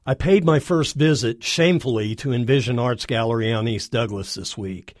I paid my first visit, shamefully, to Envision Arts Gallery on East Douglas this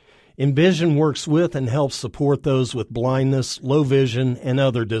week. Envision works with and helps support those with blindness, low vision, and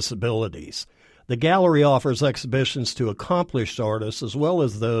other disabilities. The gallery offers exhibitions to accomplished artists as well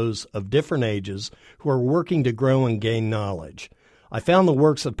as those of different ages who are working to grow and gain knowledge. I found the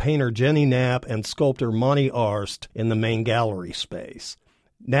works of painter Jenny Knapp and sculptor Monty Arst in the main gallery space.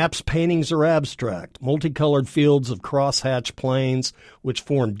 Knapp's paintings are abstract, multicolored fields of crosshatch planes which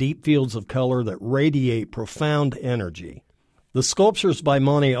form deep fields of color that radiate profound energy. The sculptures by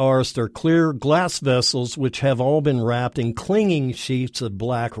Monty Arst are clear glass vessels which have all been wrapped in clinging sheets of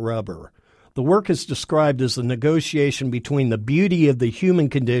black rubber. The work is described as a negotiation between the beauty of the human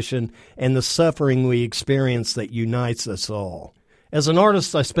condition and the suffering we experience that unites us all. As an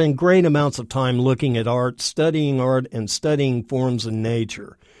artist, I spend great amounts of time looking at art, and studying forms in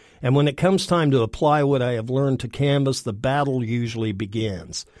nature. And when it comes time to apply what I have learned to canvas, the battle usually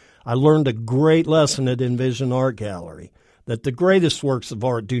begins. I learned a great lesson at Envision Art Gallery, that the greatest works of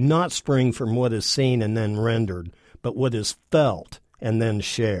art do not spring from what is seen and then rendered, but what is felt and then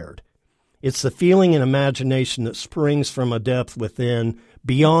shared. It's the feeling and imagination that springs from a depth within,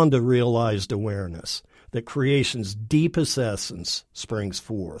 beyond a realized awareness, that creation's deepest essence springs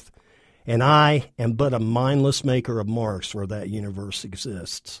forth. And I am but a mindless maker of marks where that universe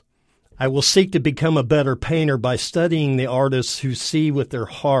exists. I will seek to become a better painter by studying the artists who see with their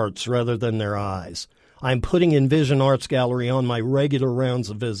hearts rather than their eyes. I am putting Envision Arts Gallery on my regular rounds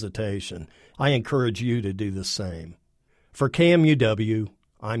of visitation. I encourage you to do the same. For KMUW,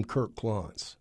 I'm Curt Clonts.